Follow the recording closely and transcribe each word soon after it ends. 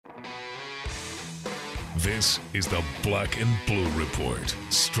This is the Black and Blue Report,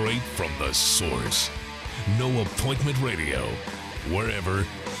 straight from the source. No appointment radio, wherever,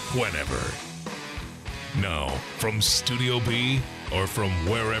 whenever. Now, from Studio B or from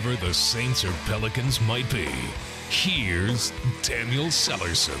wherever the Saints or Pelicans might be, here's Daniel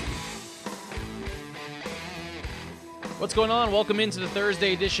Sellerson. What's going on? Welcome into the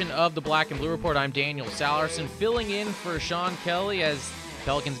Thursday edition of the Black and Blue Report. I'm Daniel Sellerson, filling in for Sean Kelly as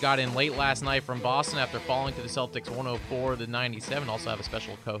Pelicans got in late last night from Boston after falling to the Celtics 104-97. Also have a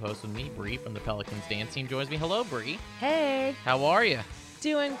special co-host with me, Bree, from the Pelicans dance team joins me. Hello, Bree. Hey. How are you?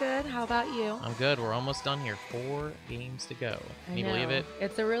 Doing good. How about you? I'm good. We're almost done here. 4 games to go. Can you believe it?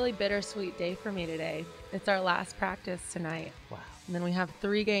 It's a really bittersweet day for me today. It's our last practice tonight. Wow. And then we have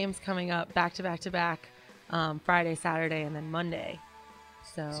 3 games coming up back to back to back, Friday, Saturday, and then Monday.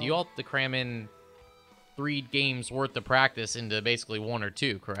 So you all have to cram in 3 games worth of practice into basically 1 or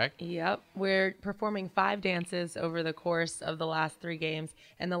 2, correct? Yep. We're performing 5 dances over the course of the last 3 games.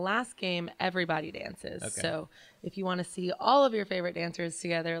 And the last game, everybody dances. Okay. So if you want to see all of your favorite dancers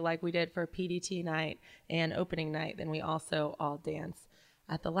together like we did for PDT night and opening night, then we also all dance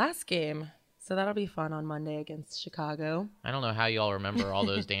at the last game. So that'll be fun on Monday against Chicago. I don't know how you all remember all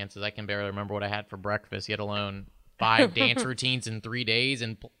those dances. I can barely remember what I had for breakfast, yet alone 5 dance routines in 3 days.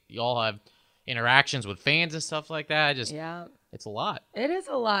 And you all have interactions with fans and stuff like that. Yeah. It's a lot. It is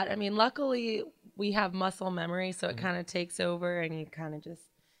a lot. I mean, luckily we have muscle memory, so it kind of takes over and you kind of just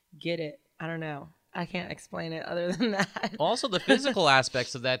get it. I don't know. I can't explain it other than that. Also the physical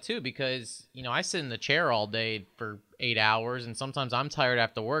aspects of that too, because, I sit in the chair all day for 8 hours and sometimes I'm tired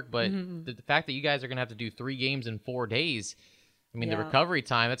after work, but the fact that you guys are going to have to do 3 games in 4 days, the recovery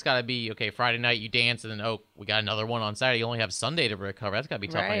time, that's got to be, okay, Friday night you dance and then, we got another one on Saturday. You only have Sunday to recover. That's got to be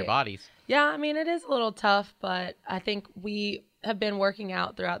tough on your bodies. Yeah, it is a little tough, but I think we have been working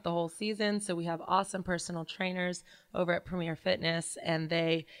out throughout the whole season. So we have awesome personal trainers over at Premier Fitness, and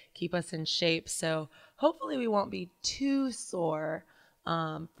they keep us in shape. So hopefully we won't be too sore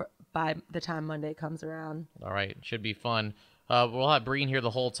by the time Monday comes around. All right. Should be fun. We'll have Breen here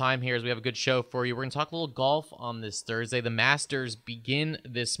the whole time here as we have a good show for you. We're going to talk a little golf on this Thursday. The Masters begin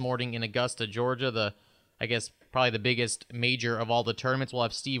this morning in Augusta, Georgia. Probably the biggest major of all the tournaments. We'll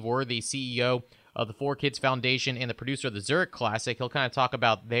have Steve Worthy, CEO of the 4Kids Foundation and the producer of the Zurich Classic. He'll kind of talk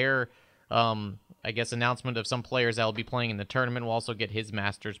about their, announcement of some players that will be playing in the tournament. We'll also get his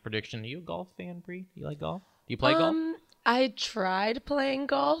Masters prediction. Are you a golf fan, Bree? Do you like golf? Do you play golf? I tried playing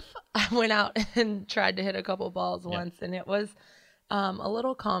golf. I went out and tried to hit a couple balls once, and it was a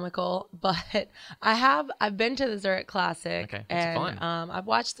little comical. But I've been to the Zurich Classic, okay, and fun. I've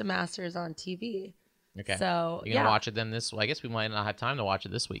watched the Masters on TV. Okay. So you're gonna watch it then I guess we might not have time to watch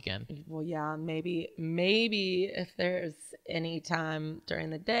it this weekend. Well, yeah, maybe if there's any time during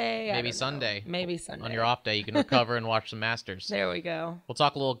the day. Maybe Sunday. Maybe Sunday. On your off day, you can recover and watch the Masters. There we go. We'll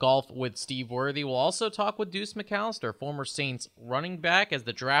talk a little golf with Steve Worthy. We'll also talk with Deuce McAllister, former Saints running back, as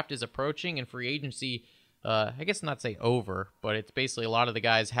the draft is approaching and free agency, I guess not say over, but it's basically a lot of the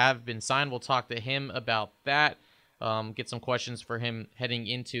guys have been signed. We'll talk to him about that, get some questions for him heading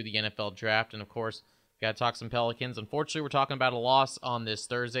into the NFL draft, and of course, got to talk some Pelicans. Unfortunately, we're talking about a loss on this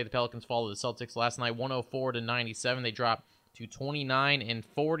Thursday. The Pelicans fall to the Celtics last night, 104-97. They dropped to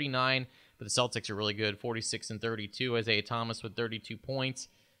 29-49, but the Celtics are really good, 46-32. Isaiah Thomas with 32 points.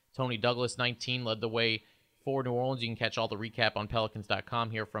 Tony Douglas, 19, led the way for New Orleans. You can catch all the recap on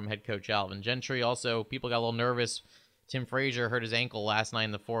Pelicans.com here from head coach Alvin Gentry. Also, people got a little nervous. Tim Frazier hurt his ankle last night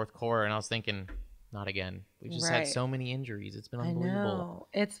in the fourth quarter, and I was thinking, not again. We've just had so many injuries. It's been unbelievable. I know.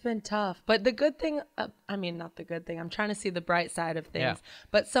 It's been tough. But the good thing, not the good thing. I'm trying to see the bright side of things. Yeah.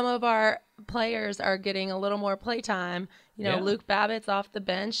 But some of our players are getting a little more playtime. Luke Babbitt's off the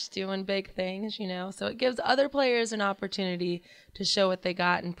bench doing big things, So it gives other players an opportunity to show what they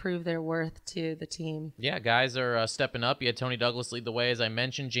got and prove their worth to the team. Yeah, guys are stepping up. You had Tony Douglas lead the way, as I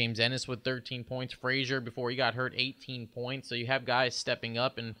mentioned. James Ennis with 13 points. Frazier, before he got hurt, 18 points. So you have guys stepping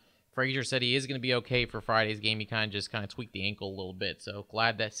up, and Frazier said he is going to be okay for Friday's game. He kind of tweaked the ankle a little bit. So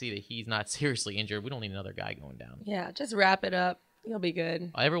glad to see that he's not seriously injured. We don't need another guy going down. Yeah, just wrap it up. You'll be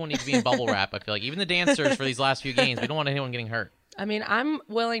good. Everyone needs to be in bubble wrap, I feel like. Even the dancers for these last few games. We don't want anyone getting hurt. I'm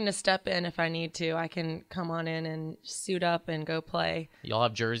willing to step in if I need to. I can come on in and suit up and go play. Y'all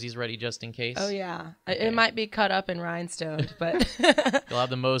have jerseys ready just in case? Oh, yeah. Okay. It might be cut up and rhinestoned, but... You'll have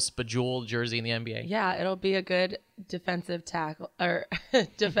the most bejeweled jersey in the NBA. Yeah, it'll be a good defensive tackle or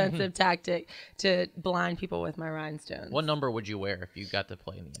defensive tactic to blind people with my rhinestones. What number would you wear if you got to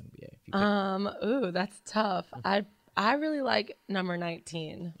play in the NBA? If you Ooh, that's tough. I really like number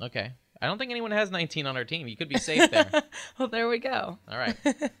 19. Okay. I don't think anyone has 19 on our team. You could be safe there. Well, there we go. All right.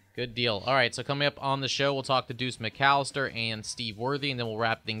 Good deal. All right, so coming up on the show, we'll talk to Deuce McAllister and Steve Worthy, and then we'll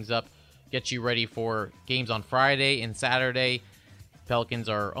wrap things up, get you ready for games on Friday and Saturday. Pelicans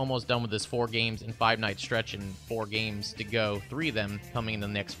are almost done with this 4 games and 5-night stretch and 4 games to go, 3 of them coming in the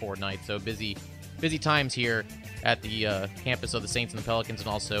next 4 nights. So busy times here at the campus of the Saints and the Pelicans and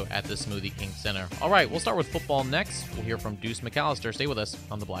also at the Smoothie King Center. All right, we'll start with football next. We'll hear from Deuce McAllister. Stay with us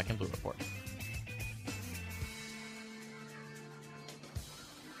on the Black and Blue Report.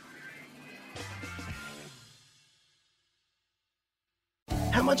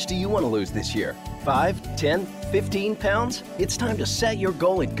 How much do you want to lose this year? 5, 10, 15 pounds? It's time to set your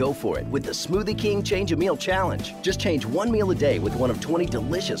goal and go for it with the Smoothie King Change a Meal Challenge. Just change one meal a day with one of 20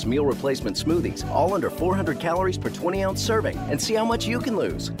 delicious meal replacement smoothies, all under 400 calories per 20-ounce serving, and see how much you can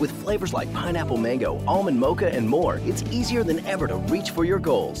lose. With flavors like pineapple mango, almond mocha, and more, it's easier than ever to reach for your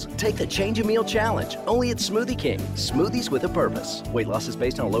goals. Take the Change a Meal Challenge, only at Smoothie King. Smoothies with a purpose. Weight loss is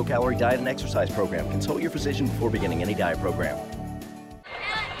based on a low-calorie diet and exercise program. Consult your physician before beginning any diet program.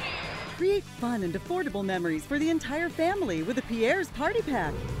 Create fun and affordable memories for the entire family with a Pierre's Party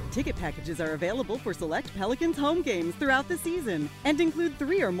Pack. Ticket packages are available for select Pelicans home games throughout the season and include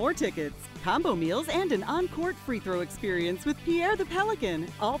 3 or more tickets, combo meals, and an on-court free throw experience with Pierre the Pelican,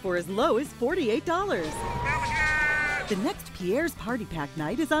 all for as low as $48. The next Pierre's Party Pack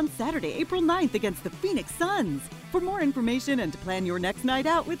night is on Saturday, April 9th against the Phoenix Suns. For more information and to plan your next night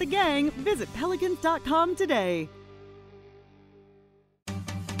out with the gang, visit pelicans.com today.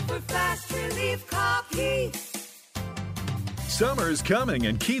 For fast relief, call Keeps. Summer's coming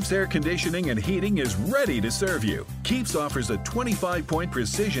and Keeps Air Conditioning and Heating is ready to serve you. Keeps offers a 25-point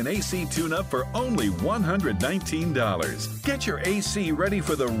precision AC tune-up for only $119. Get your AC ready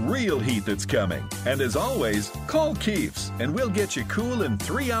for the real heat that's coming. And as always, call Keeps and we'll get you cool in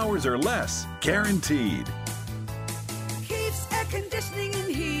 3 hours or less. Guaranteed. Keeps Air Conditioning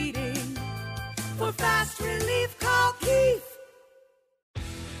and Heating. For fast relief, call Keeps.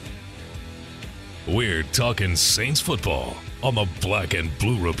 We're talking Saints football on the Black and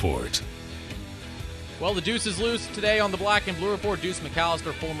Blue Report. Well, the deuce is loose today on the Black and Blue Report. Deuce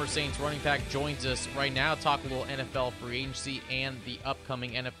McAllister, former Saints running back, joins us right now. Talk a little NFL free agency and the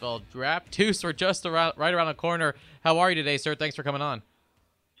upcoming NFL draft. Deuce, we're just right around the corner. How are you today, sir? Thanks for coming on.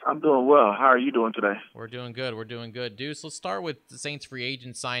 I'm doing well. How are you doing today? We're doing good. Deuce, let's start with the Saints free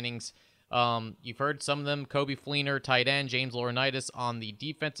agent signings. You've heard some of them: Kobe Fleener, tight end; James Laurinaitis on the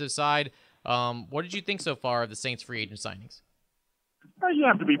defensive side. What did you think so far of the Saints free agent signings? You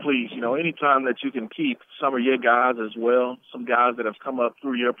have to be pleased. Anytime that you can keep some of your guys as well, some guys that have come up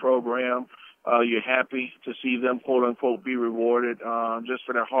through your program, you're happy to see them, quote unquote, be rewarded just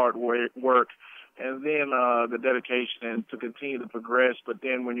for their hard work and then the dedication and to continue to progress. But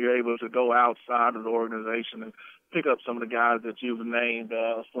then when you're able to go outside of the organization and pick up some of the guys that you've named,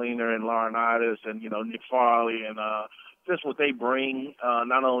 Fleener and Laurinaitis and, Nick Farley and just what they bring,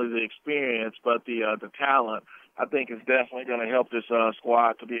 not only the experience but the talent, I think is definitely going to help this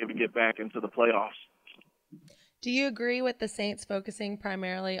squad to be able to get back into the playoffs. Do you agree with the Saints focusing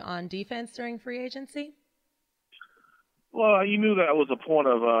primarily on defense during free agency? Well, you knew that was a point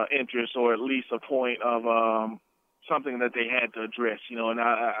of interest, or at least a point of something that they had to address, and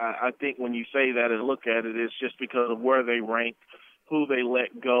I think when you say that and look at it, it's just because of where they rank, who they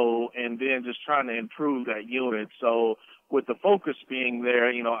let go, and then just trying to improve that unit. So with the focus being there,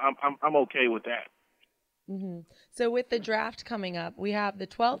 I'm okay with that. Mm-hmm. So with the draft coming up, we have the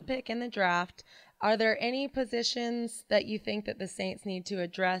 12th pick in the draft. Are there any positions that you think that the Saints need to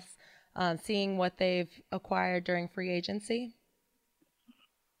address, seeing what they've acquired during free agency?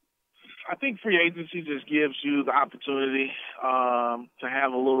 I think free agency just gives you the opportunity to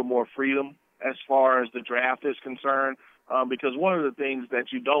have a little more freedom as far as the draft is concerned. Because one of the things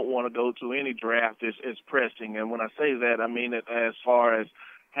that you don't want to go to any draft is pressing. And when I say that, I mean it as far as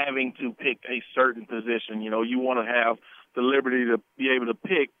having to pick a certain position. You want to have the liberty to be able to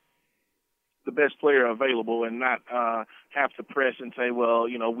pick the best player available and not have to press and say, well,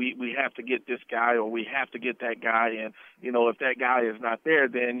 we have to get this guy or we have to get that guy. And, if that guy is not there,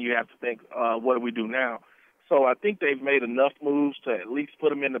 then you have to think, what do we do now? So I think they've made enough moves to at least put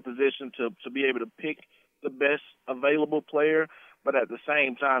them in the position to be able to pick the best available player. But at the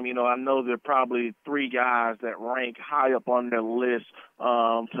same time, I know there are probably 3 guys that rank high up on their list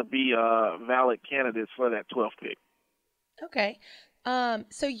to be valid candidates for that 12th pick. Okay.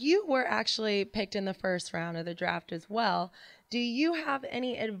 So you were actually picked in the first round of the draft as well. Do you have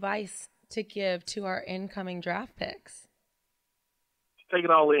any advice to give to our incoming draft picks? take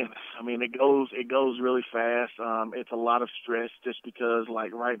it all in. I mean, it goes really fast. It's a lot of stress just because,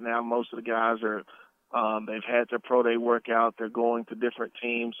 like, right now, most of the guys are they've had their pro day workout. They're going to different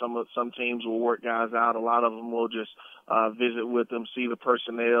teams. Some teams will work guys out. A lot of them will just visit with them, see the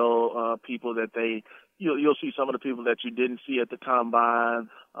personnel, people that you'll see some of the people that you didn't see at the combine.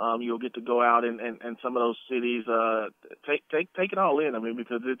 You'll get to go out and some of those cities. Take it all in. I mean,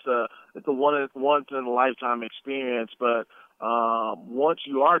 because it's a once in a lifetime experience. But once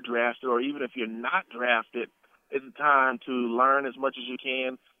you are drafted, or even if you're not drafted, it's time to learn as much as you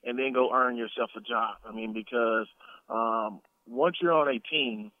can and then go earn yourself a job. I mean, because once you're on a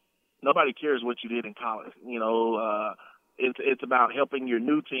team, nobody cares what you did in college. You know, it's about helping your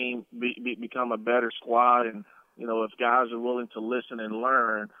new team become a better squad. And, you know, if guys are willing to listen and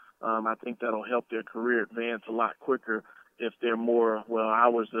learn, I think that'll help their career advance a lot quicker if they're more, well, I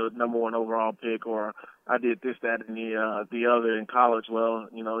was the number one overall pick, or I did this, that, and the other in college. Well,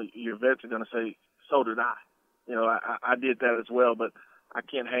 you know, your vets are going to say, so did I. You know, I did that as well, but I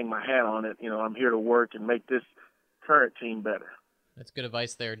can't hang my hat on it. You know, I'm here to work and make this current team better. That's good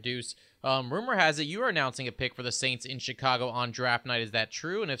advice there, Deuce. Rumor has it you are announcing a pick for the Saints in Chicago on draft night. Is that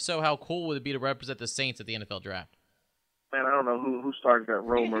true? And if so, how cool would it be to represent the Saints at the NFL draft? Man, I don't know who started that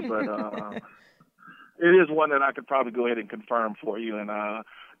rumor, but it is one that I could probably go ahead and confirm for you. And,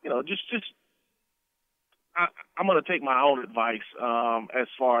 you know, I'm going to take my own advice as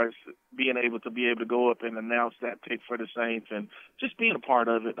far as being able to go up and announce that pick for the Saints and just being a part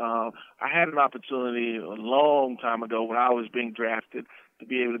of it. I had an opportunity a long time ago when I was being drafted to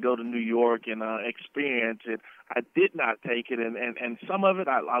be able to go to New York and experience it. I did not take it, and some of it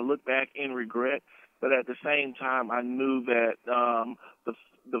I look back in regret, but at the same time I knew that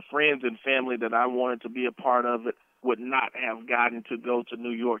the friends and family that I wanted to be a part of it would not have gotten to go to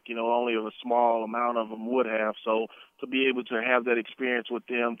New York. You know, only a small amount of them would have. So to be able to have that experience with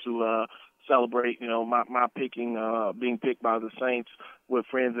them, to celebrate, you know, my picking, being picked by the Saints with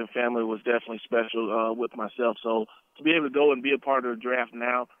friends and family was definitely special with myself. So to be able to go and be a part of the draft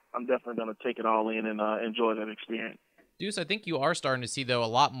now, I'm definitely going to take it all in and enjoy that experience. Deuce, I think you are starting to see, though, a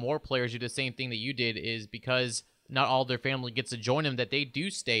lot more players do the same thing that you did, is because not all their family gets to join them, that they do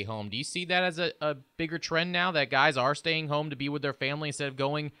stay home. Do you see that as a bigger trend now, that guys are staying home to be with their family instead of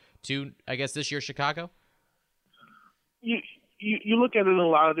going to, I guess, this year, Chicago? You look at it in a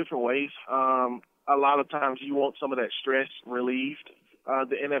lot of different ways. A lot of times you want some of that stress relieved.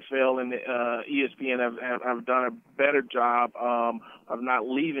 The NFL and the ESPN have done a better job of not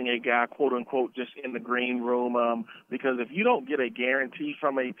leaving a guy, quote unquote, just in the green room. Because if you don't get a guarantee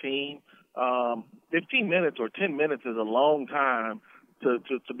from a team, 15 minutes or 10 minutes is a long time to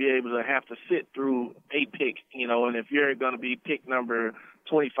be able to have to sit through a pick, you know, and if you're going to be pick number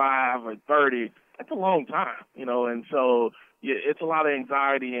 25 or 30, that's a long time, you know, and so it's a lot of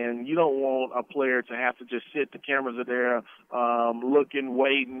anxiety, and you don't want a player to have to just sit. The cameras are there, looking,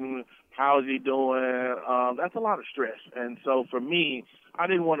 waiting. How is he doing? That's a lot of stress. And so for me, I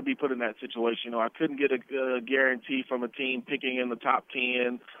didn't want to be put in that situation. You know, I couldn't get a guarantee from a team picking in the top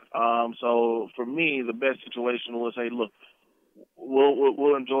 10. So for me, the best situation was, hey, look,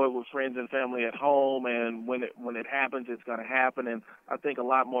 we'll enjoy it with friends and family at home, and when it happens, it's going to happen. And I think a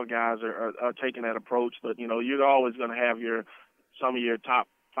lot more guys are taking that approach. But you know, you're always going to have some of your top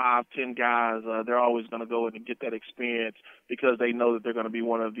 5, 10 guys. They're always going to go in and get that experience because they know that they're going to be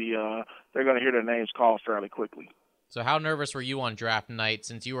one of the. They're going to hear their names called fairly quickly. So how nervous were you on draft night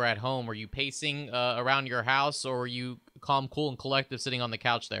since you were at home? Were you pacing around your house, or were you calm, cool, and collective sitting on the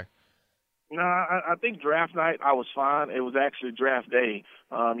couch there? No, I think draft night I was fine. It was actually draft day.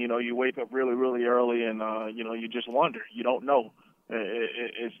 You know, you wake up really, really early, and you know, you just wonder. You don't know.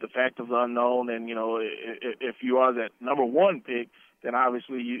 It's the fact of the unknown, and you know, if you are that number one pick, then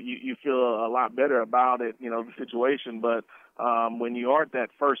obviously you feel a lot better about it. You know, the situation. But when you aren't that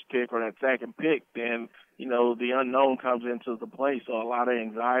first pick or that second pick, then you know, the unknown comes into the play. So a lot of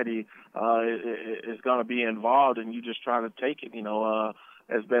anxiety is going to be involved, and you just try to take it. You know.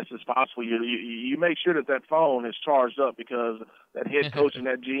 As best as possible. You make sure that phone is charged up, because that head coach and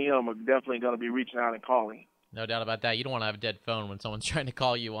that GM are definitely going to be reaching out and calling. No doubt about that. You don't want to have a dead phone when someone's trying to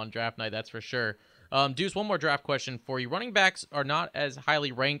call you on draft night, that's for sure. Deuce, one more draft question for you. Running backs are not as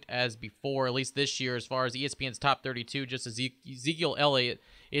highly ranked as before, at least this year, as far as ESPN's top 32. Just as Ezekiel Elliott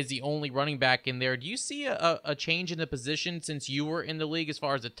is the only running back in there. Do you see a change in the position since you were in the league as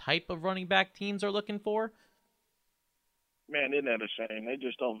far as the type of running back teams are looking for? Man, isn't that a shame? They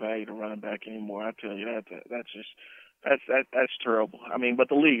just don't value the running back anymore. I tell you, that's terrible. I mean, but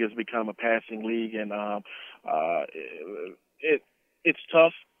the league has become a passing league, and it's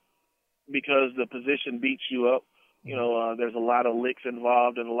tough because the position beats you up. There's a lot of licks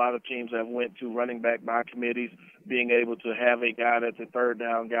involved, and a lot of teams have went to running back by committees, being able to have a guy that's a third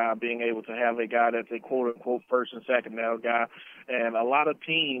down guy, being able to have a guy that's a quote-unquote first and second down guy. And a lot of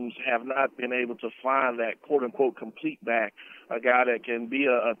teams have not been able to find that quote-unquote complete back, a guy that can be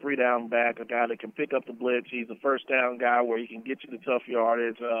a three-down back, a guy that can pick up the blitz. He's a first-down guy where he can get you the tough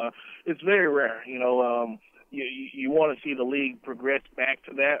yardage. It's very rare, You want to see the league progress back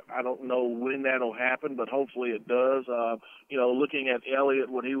to that. I don't know when that'll happen, but hopefully it does. Looking at Elliott,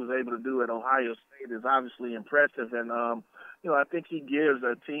 what he was able to do at Ohio State is obviously impressive. And, I think he gives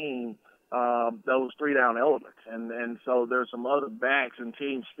a team those three-down elements. And so there's some other backs, and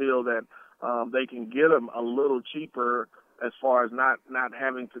teams feel that they can get them a little cheaper as far as not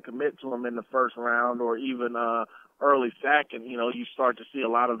having to commit to them in the first round or even early second. You start to see a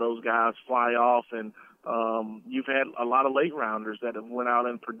lot of those guys fly off, and you've had a lot of late rounders that have went out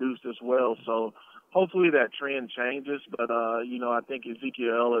and produced as well. So hopefully that trend changes. But, I think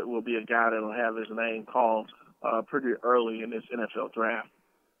Ezekiel Elliott will be a guy that will have his name called pretty early in this NFL draft.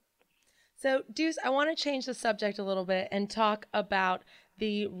 So, Deuce, I want to change the subject a little bit and talk about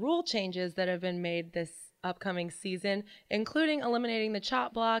the rule changes that have been made this upcoming season, including eliminating the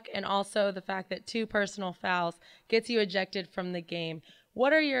chop block and also the fact that 2 personal fouls gets you ejected from the game.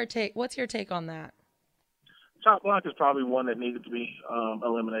 What's your take on that? Chop block is probably one that needed to be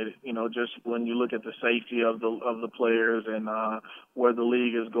eliminated. Just when you look at the safety of the players and where the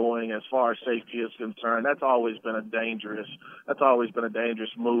league is going as far as safety is concerned, that's always been a dangerous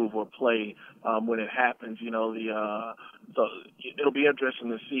move or play when it happens. So it'll be interesting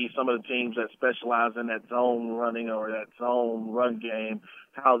to see some of the teams that specialize in that zone running or that zone run game,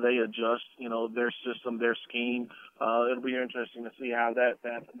 how they adjust, their system, their scheme. It'll be interesting to see how that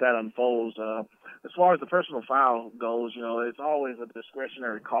unfolds. As far as the personal foul goes, it's always a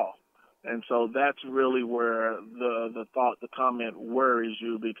discretionary call. And so that's really where the comment worries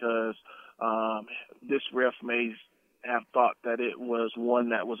you, because this ref may have thought that it was one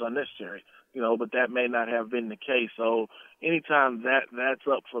that was unnecessary, but that may not have been the case. So anytime that's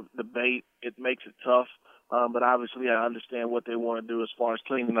up for debate, it makes it tough. But obviously I understand what they want to do as far as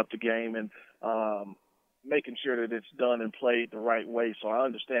cleaning up the game and making sure that it's done and played the right way. So I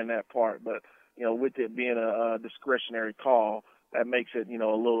understand that part. But, with it being a discretionary call, that makes it, a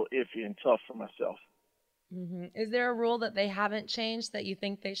little iffy and tough for myself. Mm-hmm. Is there a rule that they haven't changed that you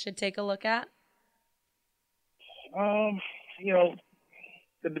think they should take a look at? The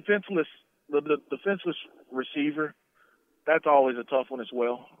defenseless receiver, that's always a tough one as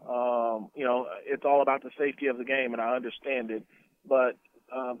well. It's all about the safety of the game, and I understand it. But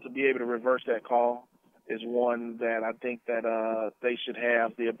to be able to reverse that call is one that I think that they should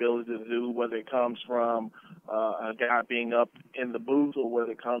have the ability to do, whether it comes from a guy being up in the booth or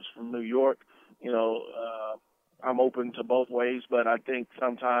whether it comes from New York. I'm open to both ways, but I think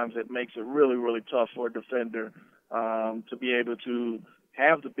sometimes it makes it really, really tough for a defender to be able to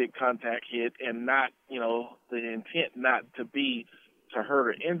have the big contact hit and not, the intent not to be to hurt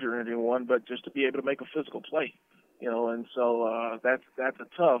or injure anyone, but just to be able to make a physical play, and so that's a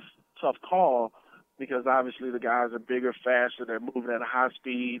tough call, because obviously the guys are bigger, faster, they're moving at a high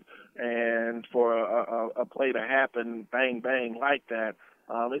speed, and for a play to happen, bang, bang, like that,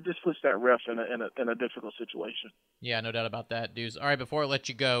 it just puts that ref in a difficult situation. Yeah, no doubt about that, Deuce. All right, before I let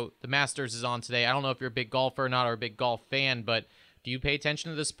you go, the Masters is on today. I don't know if you're a big golfer or not, or a big golf fan, but do you pay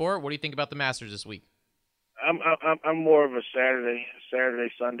attention to the sport? What do you think about the Masters this week? I'm more of a Saturday,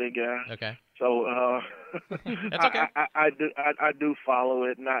 Sunday guy. Okay. So that's okay. I do follow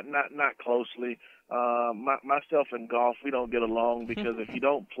it, not closely. Myself and golf, we don't get along because if you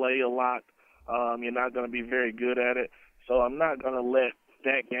don't play a lot, you're not going to be very good at it. So I'm not going to let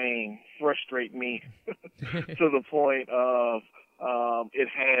that game frustrate me to the point of it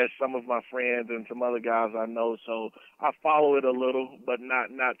has some of my friends and some other guys I know. So I follow it a little, but not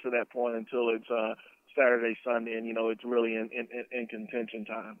to that point until it's Saturday, Sunday, and it's really in contention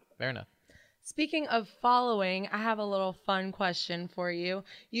time. Fair enough. Speaking of following, I have a little fun question for you.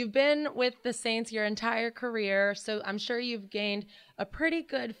 You've been with the Saints your entire career, so I'm sure you've gained a pretty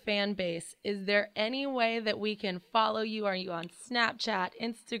good fan base. Is there any way that we can follow you? Are you on Snapchat,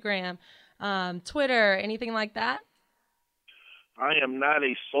 Instagram, Twitter, anything like that? I am not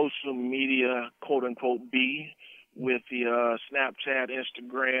a social media quote-unquote bee with the Snapchat,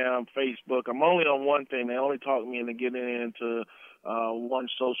 Instagram, Facebook. I'm only on one thing. They only talk me into getting into one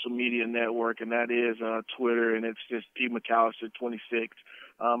social media network, and that is Twitter, and it's just P. McAllister 26.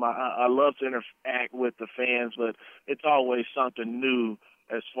 I love to interact with the fans, but it's always something new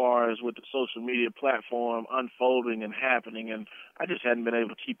as far as with the social media platform unfolding and happening. And I just hadn't been able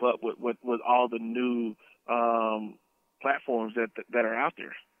to keep up with all the new platforms that are out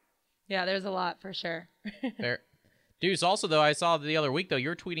there. Yeah, there's a lot for sure. Fair. Deuce, also, though, I saw the other week, though,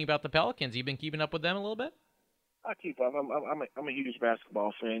 you're tweeting about the Pelicans. You been keeping up with them a little bit? I keep up. I'm a huge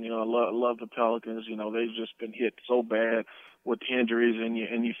basketball fan. I love the Pelicans. They've just been hit so bad with injuries, and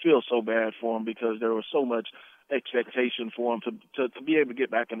you feel so bad for them because there was so much expectation for them to be able to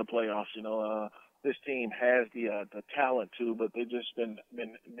get back in the playoffs. This team has the talent to, but they've just been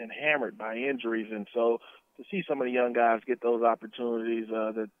hammered by injuries, and so to see some of the young guys get those opportunities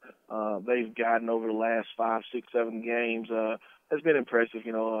that they've gotten over the last 5, 6, 7 games has been impressive.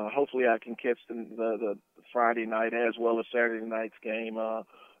 Hopefully I can catch the Friday night as well as Saturday night's game,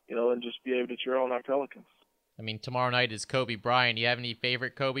 and just be able to cheer on our Pelicans. I mean, tomorrow night is Kobe Bryant. Do you have any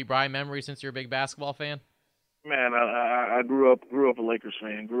favorite Kobe Bryant memories since you're a big basketball fan? Man, I grew up a Lakers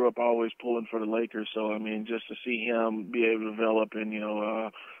fan. Grew up always pulling for the Lakers. So I mean, just to see him be able to develop, and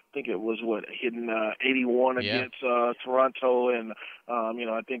I think it was hitting 81 against Toronto, and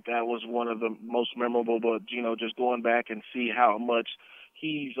I think that was one of the most memorable. But just going back and see how much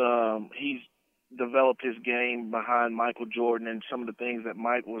he's developed his game behind Michael Jordan and some of the things that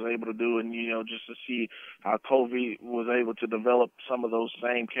Mike was able to do, and just to see how Kobe was able to develop some of those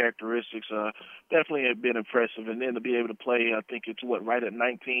same characteristics definitely have been impressive. And then to be able to play, I think it's right at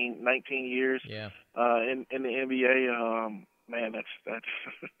 19 years in the NBA, man,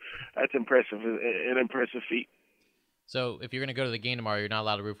 that's impressive. An impressive feat. So if you're going to go to the game tomorrow, you're not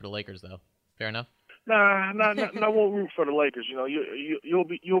allowed to root for the Lakers, though. Fair enough? No, I won't root for the Lakers. You'll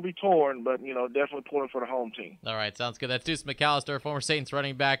be torn, but definitely pulling for the home team. All right, sounds good. That's Deuce McAllister, former Saints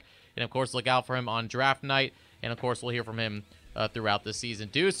running back, and of course look out for him on draft night, and of course we'll hear from him throughout the season.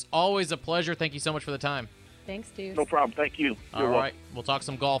 Deuce, always a pleasure. Thank you so much for the time. Thanks, Deuce. No problem. Thank you. All right, we'll talk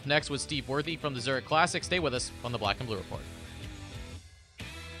some golf next with Steve Worthy from the Zurich Classic. Stay with us on the Black and Blue Report.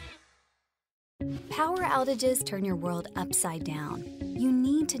 Power outages turn your world upside down. You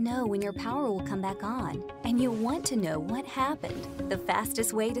need to know when your power will come back on, and you'll want to know what happened. The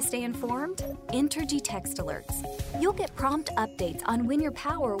fastest way to stay informed? Entergy Text Alerts. You'll get prompt updates on when your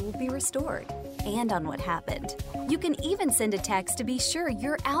power will be restored and on what happened. You can even send a text to be sure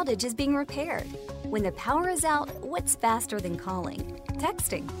your outage is being repaired. When the power is out, what's faster than calling?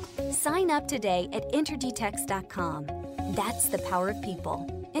 Texting. Sign up today at EntergyText.com. That's the power of people.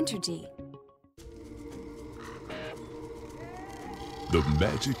 Entergy. The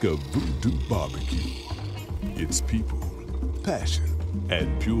magic of Voodoo Barbecue. It's people, passion,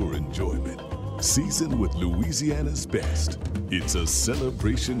 and pure enjoyment. Seasoned with Louisiana's best. It's a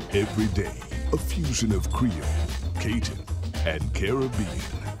celebration every day. A fusion of Creole, Cajun, and Caribbean.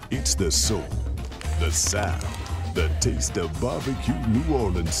 It's the soul, the sound, the taste of barbecue New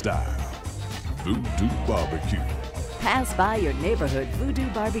Orleans style. Voodoo Barbecue. Pass by your neighborhood Voodoo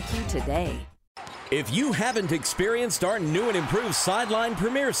Barbecue today. If you haven't experienced our new and improved Sideline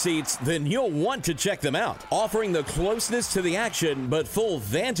Premier seats, then you'll want to check them out. Offering the closeness to the action but full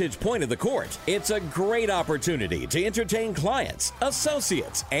vantage point of the court, it's a great opportunity to entertain clients,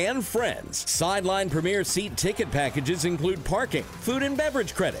 associates, and friends. Sideline Premier seat ticket packages include parking, food and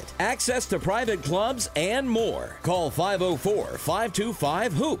beverage credit, access to private clubs, and more. Call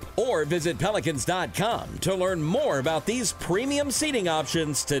 504-525-HOOP or visit Pelicans.com to learn more about these premium seating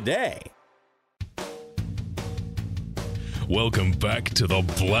options today. Welcome back to the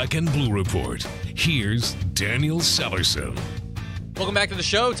Black and Blue Report. Here's Daniel Sellerson. Welcome back to the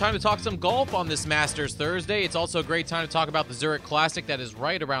show. Time to talk some golf on this Masters Thursday. It's also a great time to talk about the Zurich Classic that is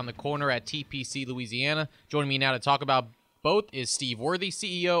right around the corner at TPC Louisiana. Joining me now to talk about both is Steve Worthy,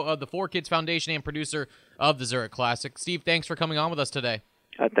 CEO of the 4Kids Foundation and producer of the Zurich Classic. Steve, thanks for coming on with us today.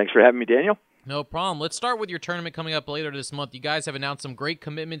 Thanks for having me, Daniel. No problem. Let's start with your tournament coming up later this month. You guys have announced some great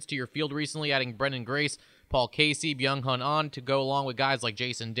commitments to your field recently, adding Brendan Grace, Paul Casey, Byung-Hun An to go along with guys like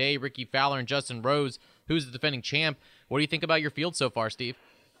Jason Day, Ricky Fowler, and Justin Rose, who's the defending champ. What do you think about your field so far, Steve?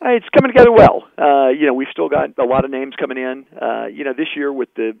 It's coming together well. We've still got a lot of names coming in. This year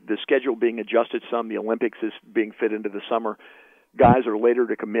with the schedule being adjusted some, the Olympics is being fit into the summer. Guys are later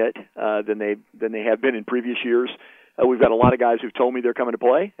to commit than they have been in previous years. We've got a lot of guys who've told me they're coming to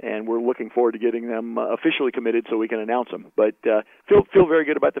play, and we're looking forward to getting them officially committed so we can announce them. But feel very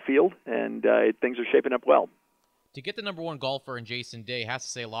good about the field, and things are shaping up well. To get the number one golfer in Jason Day has to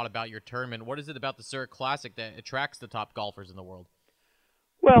say a lot about your tournament. What is it about the Zurich Classic that attracts the top golfers in the world?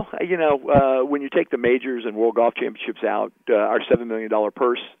 Well, when you take the majors and World Golf Championships out, our $7 million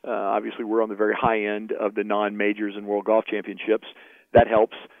purse, obviously we're on the very high end of the non-majors and World Golf Championships. That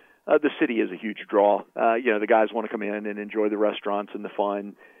helps. The city is a huge draw. The guys want to come in and enjoy the restaurants and the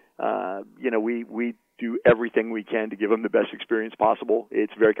fun. We do everything we can to give them the best experience possible.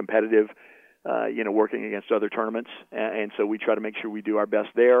 It's very competitive, working against other tournaments, and so we try to make sure we do our best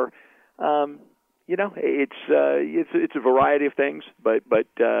there. It's a variety of things, but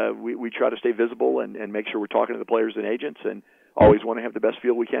we try to stay visible and make sure we're talking to the players and agents, and always want to have the best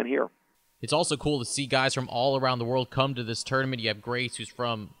field we can here. It's also cool to see guys from all around the world come to this tournament. You have Grace, who's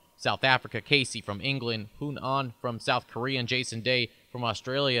from South Africa, Casey from England, Hoon An from South Korea, and Jason Day from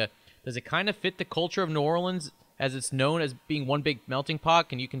Australia. Does it kind of fit the culture of New Orleans, as it's known as being one big melting pot?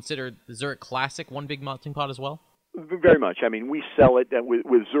 Can you consider the Zurich Classic one big melting pot as well? Very much. I mean, we sell it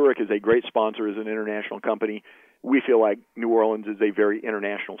with Zurich as a great sponsor, as an international company. We feel like New Orleans is a very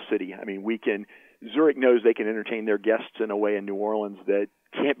international city. I mean, Zurich knows they can entertain their guests in a way in New Orleans that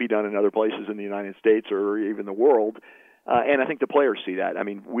can't be done in other places in the United States or even the world. And I think the players see that. I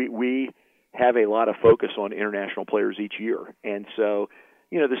mean, we have a lot of focus on international players each year. And so,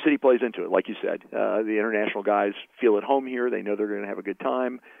 the city plays into it. Like you said, the international guys feel at home here. They know they're going to have a good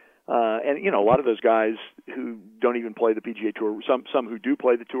time. And a lot of those guys who don't even play the PGA Tour, some who do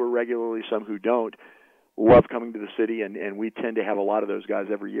play the tour regularly, some who don't, love coming to the city, and we tend to have a lot of those guys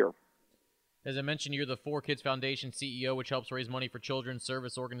every year. As I mentioned, you're the 4Kids Foundation CEO, which helps raise money for children's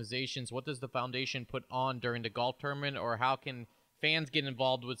service organizations. What does the foundation put on during the golf tournament, or how can fans get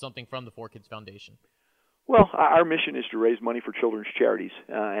involved with something from the 4Kids Foundation? Well, our mission is to raise money for children's charities,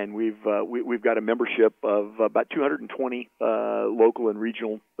 and we've got a membership of about 220 local and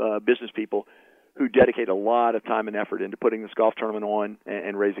regional business people who dedicate a lot of time and effort into putting this golf tournament on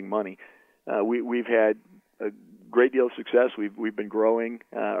and raising money. We've had a great deal of success. We've been growing,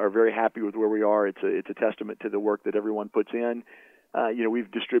 are very happy with where we are. It's a testament to the work that everyone puts in.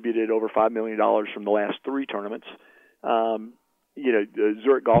 We've distributed over $5 million from the last 3 tournaments. The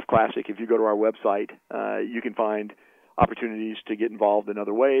Zurich Golf Classic, if you go to our website, you can find opportunities to get involved in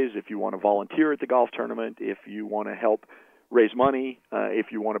other ways. If you want to volunteer at the golf tournament, if you want to help raise money, if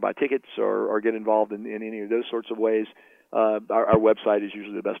you want to buy tickets or get involved in any of those sorts of ways, our website is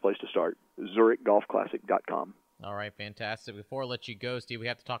usually the best place to start, ZurichGolfClassic.com. All right, fantastic. Before I let you go, Steve, we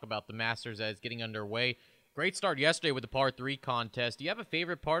have to talk about the Masters as getting underway. Great start yesterday with the par 3 contest. Do you have a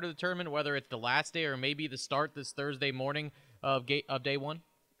favorite part of the tournament, whether it's the last day or maybe the start this Thursday morning of day one?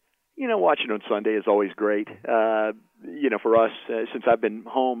 Watching on Sunday is always great. For us, since I've been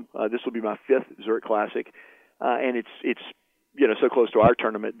home, this will be my 5th Zurich Classic, and it's so close to our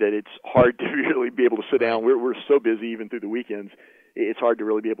tournament that it's hard to really be able to sit down. We're so busy even through the weekends. It's hard to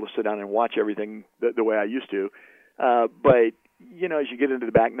really be able to sit down and watch everything the way I used to. But as you get into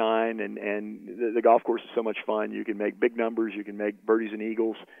the back 9 and the golf course is so much fun, you can make big numbers, you can make birdies and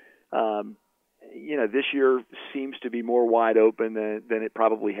eagles. This year seems to be more wide open than it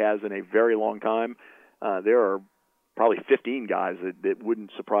probably has in a very long time. There are probably 15 guys that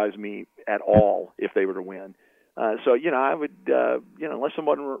wouldn't surprise me at all if they were to win. I would, unless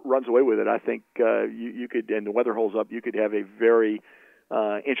someone runs away with it, I think you could, and the weather holds up, you could have a very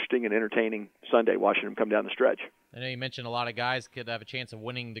interesting and entertaining Sunday watching them come down the stretch. I know you mentioned a lot of guys could have a chance of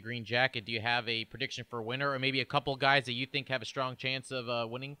winning the green jacket. Do you have a prediction for a winner, or maybe a couple guys that you think have a strong chance of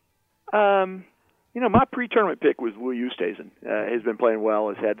winning? My pre-tournament pick was Louis Oosthuizen. He's been playing well,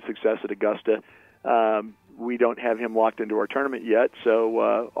 has had success at Augusta. We don't have him locked into our tournament yet,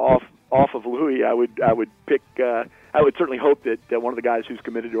 so off of Louis, I would pick. I would certainly hope that one of the guys who's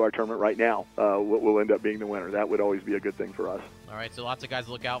committed to our tournament right now will end up being the winner. That would always be a good thing for us. All right, so lots of guys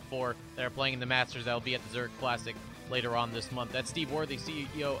to look out for that are playing in the Masters. That will be at the Zurich Classic later on this month. That's Steve Worthy,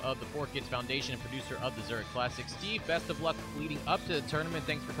 CEO of the 4Kids Foundation and producer of the Zurich Classic. Steve, best of luck leading up to the tournament.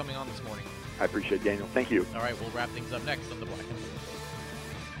 Thanks for coming on this morning. I appreciate it, Daniel. Thank you. All right, we'll wrap things up next on the Black and Blue.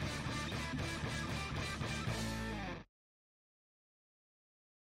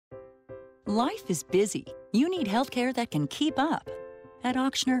 Life is busy. You need healthcare that can keep up. At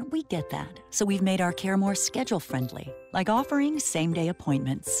Ochsner, we get that, so we've made our care more schedule-friendly, like offering same-day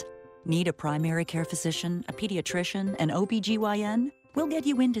appointments. Need a primary care physician, a pediatrician, an OBGYN? We'll get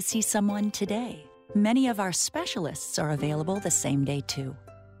you in to see someone today. Many of our specialists are available the same day, too.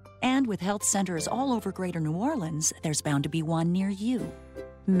 And with health centers all over Greater New Orleans, there's bound to be one near you.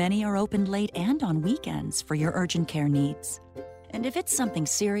 Many are open late and on weekends for your urgent care needs. And if it's something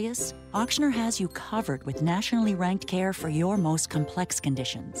serious, Ochsner has you covered with nationally ranked care for your most complex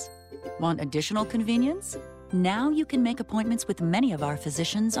conditions. Want additional convenience? Now you can make appointments with many of our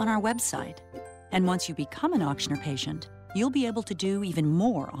physicians on our website. And once you become an Ochsner patient, you'll be able to do even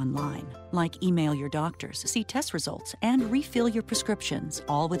more online, like email your doctors, see test results, and refill your prescriptions,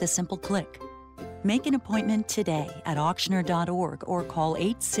 all with a simple click. Make an appointment today at Ochsner.org or call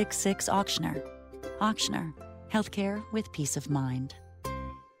 866-OCHSNER. Ochsner. Healthcare with peace of mind.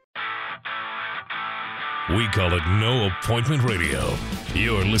 We call it No Appointment Radio.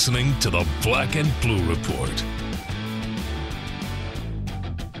 You're listening to the Black and Blue Report.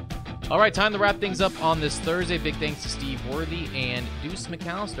 All right, time to wrap things up on this Thursday. Big thanks to Steve Worthy and Deuce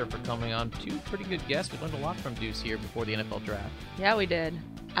McAllister for coming on. Two pretty good guests. We learned a lot from Deuce here before the NFL draft. Yeah, we did.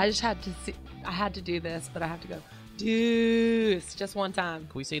 I just had to see. I had to do this, but I have to go Deuce just one time.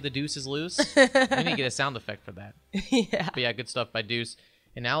 Can we say the Deuce is loose? We need to get a sound effect for that. Yeah. But yeah, good stuff by Deuce.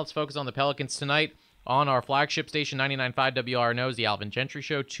 And now let's focus on the Pelicans tonight on our flagship station, 99.5 WRNO's The Alvin Gentry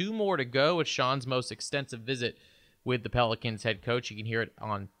Show. 2 more to go with Sean's most extensive visit with the Pelicans head coach. You can hear it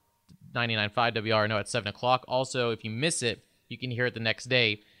on 99.5 WRNO at 7 o'clock. Also, if you miss it, you can hear it the next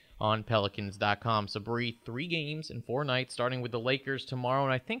day on Pelicans.com. So, Bree, 3 games in 4 nights, starting with the Lakers tomorrow.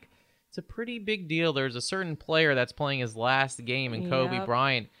 And I think it's a pretty big deal. There's a certain player that's playing his last game in Kobe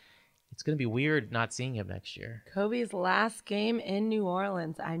Bryant. It's going to be weird not seeing him next year. Kobe's last game in New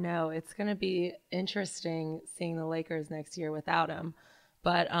Orleans. I know. It's going to be interesting seeing the Lakers next year without him.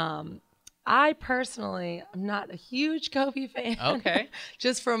 But I personally am not a huge Kobe fan. Okay.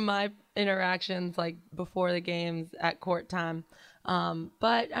 Just from my interactions like before the games at court time.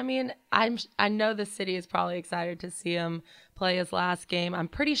 But I mean, I know the city is probably excited to see him play his last game. I'm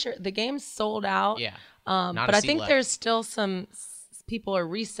pretty sure the game's sold out. Yeah. But I think there's still some people are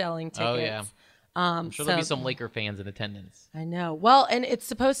reselling tickets. Oh, yeah. I'm sure there'll be some Laker fans in attendance. I know. Well, and it's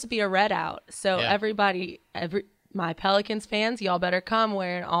supposed to be a red out. So my Pelicans fans, y'all better come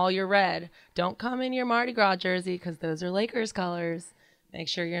wearing all your red. Don't come in your Mardi Gras jersey because those are Lakers colors. Make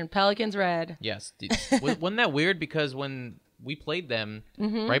sure you're in Pelicans red. Yes. Wasn't that weird? Because when we played them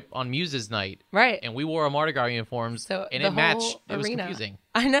right on Muse's night, right, and we wore our Mardi Gras uniforms, so and it matched. It was confusing.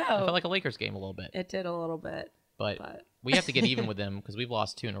 I know. It felt like a Lakers game a little bit. It did a little bit. But we have to get even with them because we've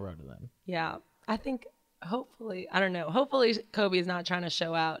lost 2 in a row to them. Yeah. I think hopefully, I don't know. Hopefully Kobe's not trying to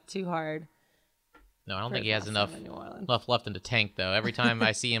show out too hard. No, I don't think he has enough left in the tank, though. Every time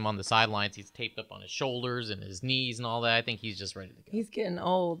I see him on the sidelines, he's taped up on his shoulders and his knees and all that. I think he's just ready to go. He's getting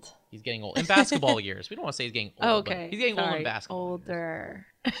old. He's getting old. In basketball years. We don't want to say he's getting old. Okay. But he's getting old in basketball. Older.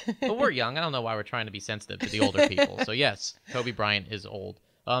 But we're young. I don't know why we're trying to be sensitive to the older people. So, yes, Kobe Bryant is old.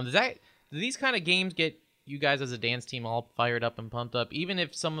 Do these kind of games get you guys as a dance team all fired up and pumped up? Even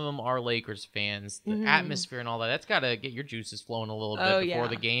if some of them are Lakers fans, the atmosphere and all that's got to get your juices flowing a little bit before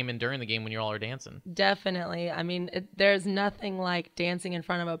the game and during the game when you all are dancing. Definitely. I mean, there's nothing like dancing in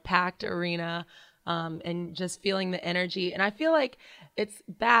front of a packed arena and just feeling the energy. And I feel like it's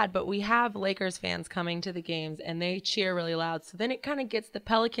bad, but we have Lakers fans coming to the games and they cheer really loud. So then it kind of gets the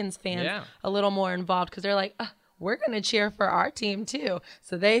Pelicans fans a little more involved because they're like, we're going to cheer for our team too.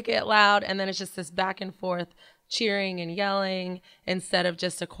 So they get loud and then it's just this back and forth cheering and yelling instead of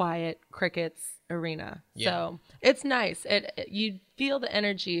just a quiet crickets arena. Yeah. So it's nice. You feel the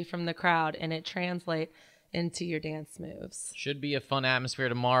energy from the crowd and it translates into your dance moves. Should be a fun atmosphere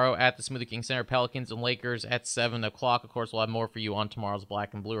tomorrow at the Smoothie King Center. Pelicans and Lakers at 7 o'clock. Of course, we'll have more for you on tomorrow's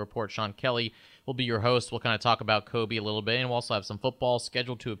Black and Blue Report. Sean Kelly will be your host. We'll kind of talk about Kobe a little bit, and we'll also have some football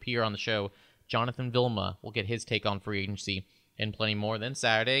scheduled to appear on the show. Jonathan Vilma will get his take on free agency and plenty more. Then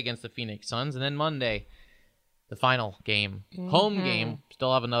Saturday against the Phoenix Suns, and then Monday, the final game, home game.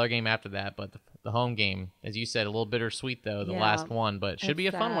 Still have another game after that, but the home game, as you said, a little bittersweet though, the last one, but should be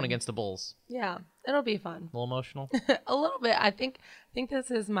a fun one against the Bulls. Yeah, it'll be fun. A little emotional? A little bit. I think this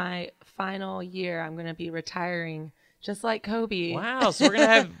is my final year. I'm going to be retiring. Just like Kobe. Wow, so we're going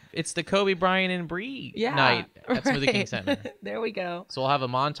to have, it's the Kobe Bryant and Bree night at Smoothie King Center. There we go. So we'll have a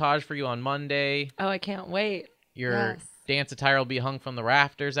montage for you on Monday. Oh, I can't wait. Your dance attire will be hung from the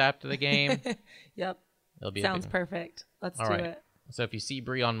rafters after the game. Yep. It'll be Sounds perfect. Let's do it. So if you see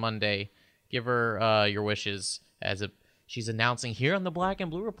Bree on Monday, give her your wishes as she's announcing here on the Black and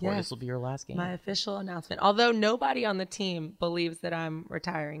Blue Report. This will be her last game. My official announcement. Although nobody on the team believes that I'm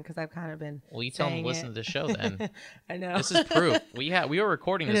retiring because I've kind of been Well, you tell them to listen to the show then. I know. This is proof. We are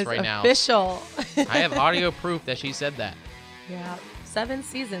recording this right now. Official. I have audio proof that she said that. Yeah. 7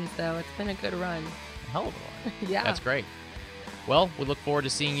 seasons, though. It's been a good run. A hell of a run. Yeah. That's great. Well, we look forward to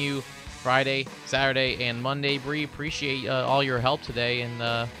seeing you Friday, Saturday, and Monday. Bree, appreciate all your help today, and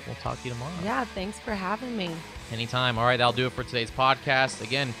we'll talk to you tomorrow. Yeah, thanks for having me. Anytime. All right, that'll do it for today's podcast.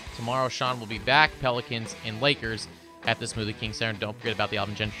 Again, tomorrow, Sean will be back. Pelicans and Lakers at the Smoothie King Center. Don't forget about the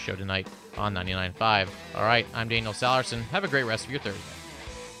Alvin Gentry Show tonight on 99.5. All right, I'm Daniel Salerson. Have a great rest of your Thursday.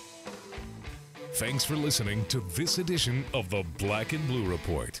 Thanks for listening to this edition of the Black and Blue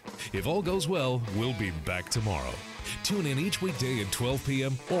Report. If all goes well, we'll be back tomorrow. Tune in each weekday at 12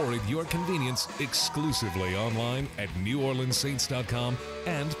 p.m. or at your convenience exclusively online at NewOrleansSaints.com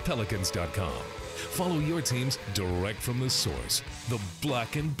and Pelicans.com. Follow your teams direct from the source, the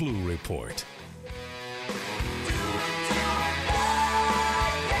Black and Blue Report.